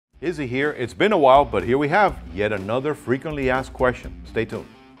Izzy here. It's been a while, but here we have yet another frequently asked question. Stay tuned.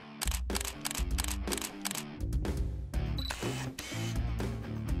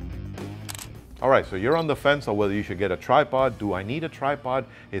 All right, so you're on the fence on whether you should get a tripod. Do I need a tripod?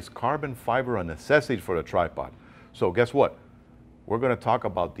 Is carbon fiber a necessity for the tripod? So guess what? We're going to talk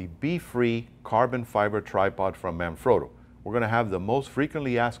about the BeFree carbon fiber tripod from Manfrotto. We're going to have the most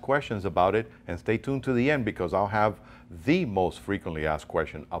frequently asked questions about it, and stay tuned to the end because I'll have the most frequently asked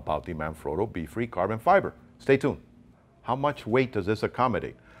question about the Manfrotto BeFree carbon fiber. Stay tuned. How much weight does this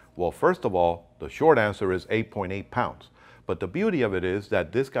accommodate? Well, first of all, the short answer is 8.8 pounds. But the beauty of it is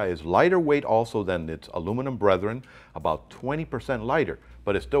that this guy is lighter weight also than its aluminum brethren, about 20% lighter,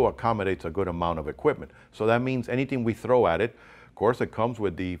 but it still accommodates a good amount of equipment. So that means anything we throw at it, of course, it comes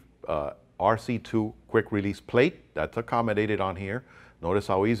with the RC2 quick release plate that's accommodated on here. Notice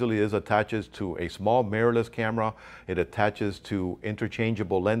how easily this attaches to a small mirrorless camera. It attaches to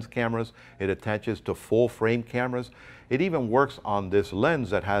interchangeable lens cameras. It attaches to full frame cameras. It even works on this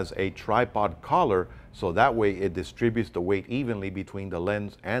lens that has a tripod collar, so that way it distributes the weight evenly between the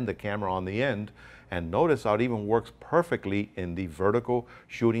lens and the camera on the end. And notice how it even works perfectly in the vertical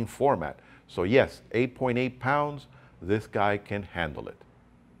shooting format. So yes, 8.8 pounds, this guy can handle it.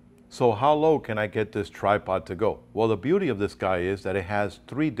 So how low can I get this tripod to go? Well, the beauty of this guy is that it has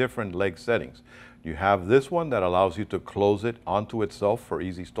 3 different leg settings. You have this one that allows you to close it onto itself for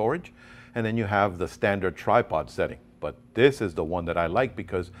easy storage. And then you have the standard tripod setting. But this is the one that I like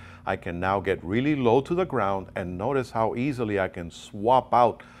because I can now get really low to the ground, and notice how easily I can swap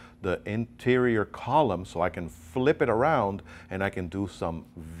out the interior column so I can flip it around and I can do some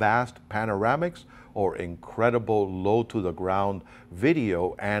vast panoramics or incredible low to the ground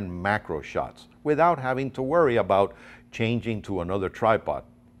video and macro shots without having to worry about changing to another tripod,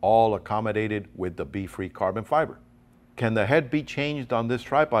 all accommodated with the BeFree carbon fiber. Can the head be changed on this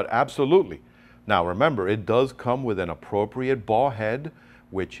tripod? Absolutely. Now remember, it does come with an appropriate ball head,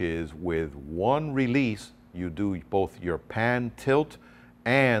 which is with one release, you do both your pan tilt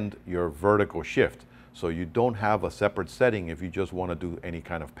and your vertical shift. So you don't have a separate setting if you just want to do any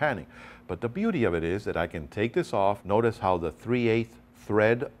kind of panning. But the beauty of it is that I can take this off. Notice how the 3/8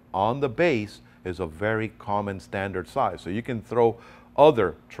 thread on the base is a very common standard size. So you can throw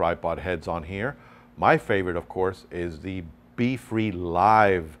other tripod heads on here. My favorite, of course, is the BeFree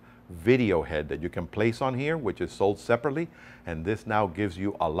Live video head that you can place on here, which is sold separately. And this now gives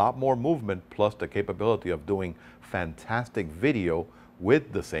you a lot more movement plus the capability of doing fantastic video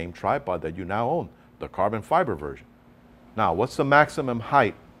with the same tripod that you now own, the carbon fiber version. Now, what's the maximum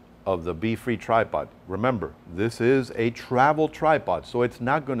height of the BeFree tripod? Remember, this is a travel tripod, so it's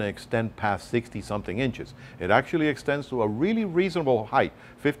not going to extend past 60-something inches. It actually extends to a really reasonable height,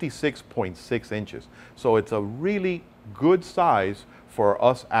 56.6 inches. So it's a really good size for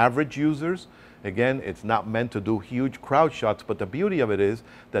us average users. Again, it's not meant to do huge crowd shots, but the beauty of it is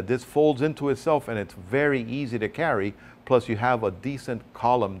that this folds into itself and it's very easy to carry. Plus you have a decent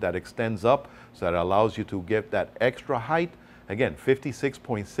column that extends up, so that allows you to get that extra height. Again,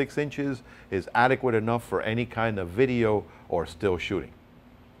 56.6 inches is adequate enough for any kind of video or still shooting.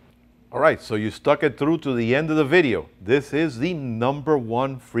 All right, so you stuck it through to the end of the video. This is the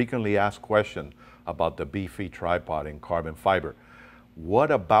 #1 frequently asked question about the BeFree tripod in carbon fiber.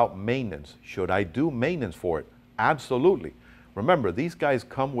 What about maintenance? Should I do maintenance for it? Absolutely. Remember, these guys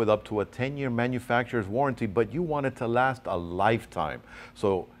come with up to a 10-year manufacturer's warranty, but you want it to last a lifetime.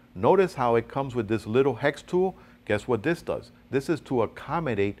 So notice how it comes with this little hex tool. Guess what this does? This is to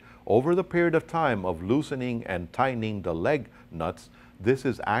accommodate over the period of time of loosening and tightening the leg nuts. This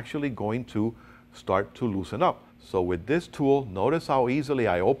is actually going to start to loosen up. So with this tool, notice how easily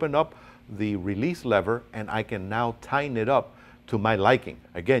I open up the release lever and I can now tighten it up to my liking.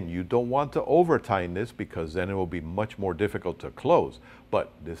 Again, you don't want to over tighten this because then it will be much more difficult to close.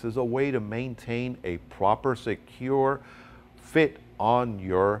 But this is a way to maintain a proper, secure fit on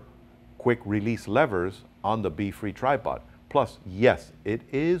your quick release levers on the BeFree tripod. Plus, yes, it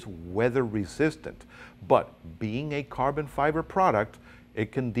is weather resistant, but being a carbon fiber product,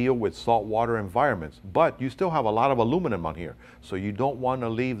 it can deal with saltwater environments, but you still have a lot of aluminum on here. So you don't want to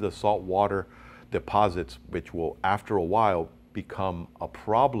leave the saltwater deposits, which will after a while become a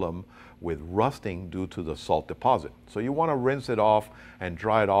problem with rusting due to the salt deposit. So you want to rinse it off and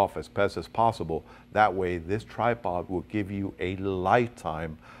dry it off as best as possible. That way this tripod will give you a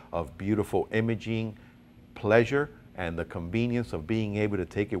lifetime of beautiful imaging, pleasure, and the convenience of being able to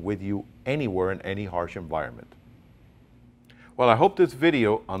take it with you anywhere in any harsh environment. Well, I hope this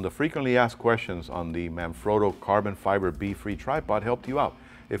video on the frequently asked questions on the Manfrotto carbon fiber BeFree tripod helped you out.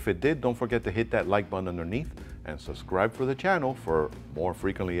 If it did, don't forget to hit that like button underneath and subscribe for the channel for more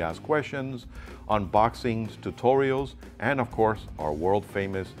frequently asked questions, unboxings, tutorials, and of course, our world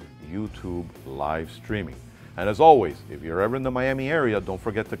famous YouTube live streaming. And as always, if you're ever in the Miami area, don't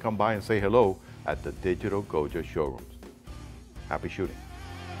forget to come by and say hello at the Digital Goja showrooms. Happy shooting.